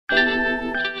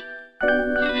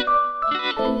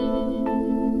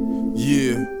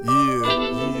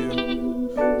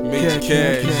Yo,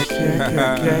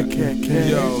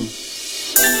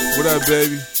 what up,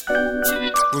 baby?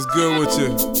 What's good with you?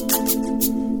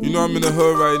 You know I'm in the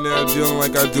hood right now, dealing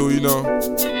like I do, you know.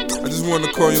 I just wanted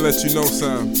to call you and let you know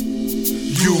something.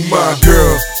 You my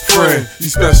girlfriend, you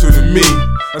special to me.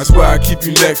 That's why I keep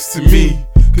you next to me.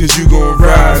 Cause you gon'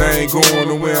 ride, I ain't going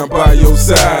nowhere, I'm by your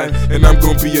side. And I'm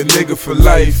gon' be a nigga for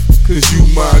life. Cause you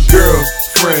my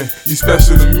girlfriend, you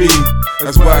special to me.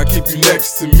 That's why I keep you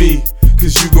next to me.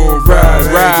 Cause you gon' ride,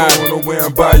 I ain't going nowhere,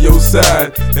 I'm by your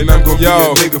side. And I'm gon' be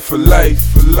a nigga for life,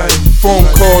 for life. Phone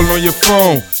call on your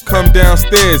phone, come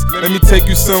downstairs, let me take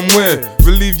you somewhere.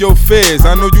 Relieve your fears,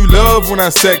 I know you love when I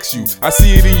sex you. I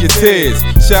see it in your tears.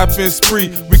 Shopping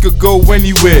spree, we could go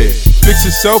anywhere. Fix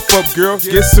yourself up, girl,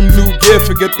 get some new gear.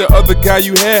 Forget the other guy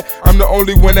you had, I'm the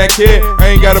only one that care. I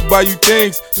ain't gotta buy you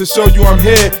things to show you I'm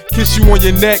here. Kiss you on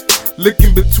your neck,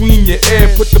 looking between your ear.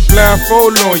 Put the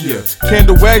blindfold on you,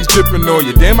 candle wax dripping on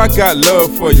you. Damn, I got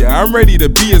love for you, I'm ready to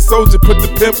be a soldier. Put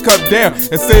the pimp cup down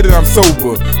and say that I'm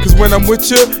sober. Cause when I'm with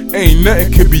you, ain't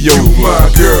nothing can be over. You my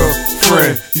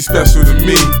girlfriend, you special to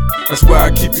me. That's why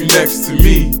I keep you next to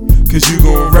me. Cause you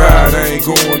gon' ride, I ain't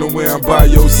going nowhere, I'm by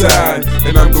your side.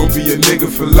 And I'm gon' be a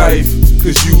nigga for life.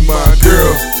 Cause you my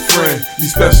girlfriend, you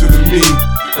special to me.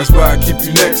 That's why I keep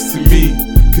you next to me.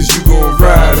 Cause you gon'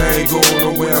 ride, I ain't going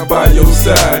nowhere, I'm by your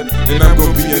side. And I'm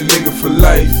gon' be a nigga for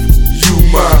life. You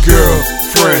my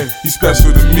girlfriend, you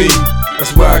special to me.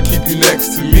 That's why I keep you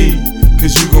next to me.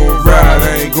 Cause you gon' ride,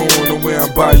 I ain't going nowhere,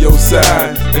 I'm by your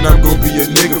side. And I'm gon' be a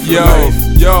nigga for life.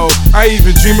 Yo, I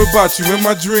even dream about you in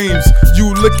my dreams.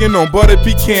 You looking on butter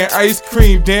pecan ice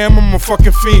cream. Damn, I'm a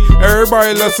fucking fiend.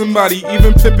 Everybody loves somebody,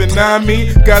 even pimpin' on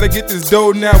me. Gotta get this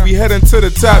dough now, we headin' to the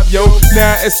top, yo.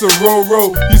 Now it's a roll.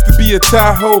 Used to be a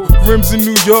Tahoe, rims in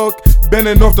New York.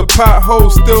 Bending off the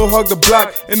pothole, still hug the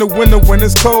block in the winter when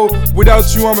it's cold.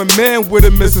 Without you, I'm a man with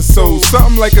a missing soul.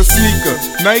 Something like a sneaker,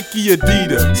 Nike,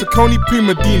 Adidas, Saucony,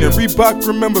 Prima Dina, Reebok,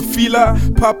 remember Fila?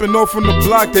 Popping off on the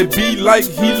block, that be like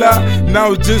Hila.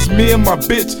 Now it's just me and my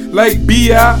bitch, like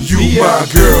B.I. You my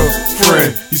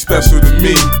girlfriend, you special to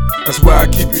me. That's why I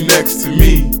keep you next to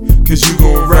me. Cause you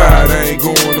gon' ride, I ain't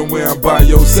going nowhere, I'm by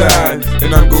your side.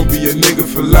 And I'm gon' be a nigga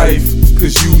for life.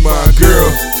 Cause you my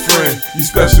girlfriend, you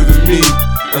special to me.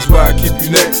 That's why I keep you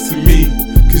next to me.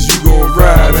 Cause you gon'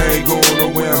 ride, I ain't going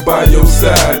nowhere, I'm by your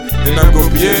side. And I'm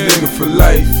gon' be a nigga for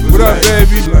life. What up,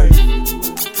 baby?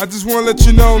 I just wanna let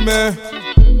you know, man,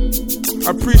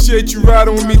 I appreciate you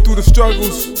riding with me through the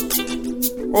struggles,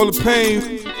 all the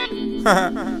pain.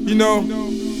 You know,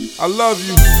 I love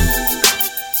you.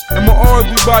 I'ma always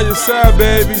be by your side,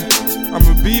 baby.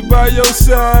 I'ma be by your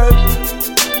side.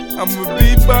 I'ma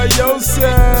be by your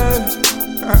side.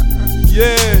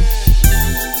 Yeah.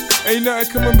 Ain't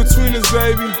nothing coming between us,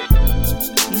 baby.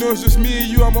 You know it's just me and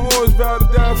you. I'ma always ride or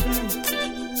die for you.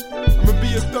 I'ma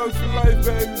be a thug for life,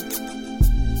 baby.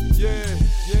 Yeah.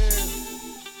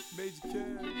 Major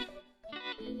Cash.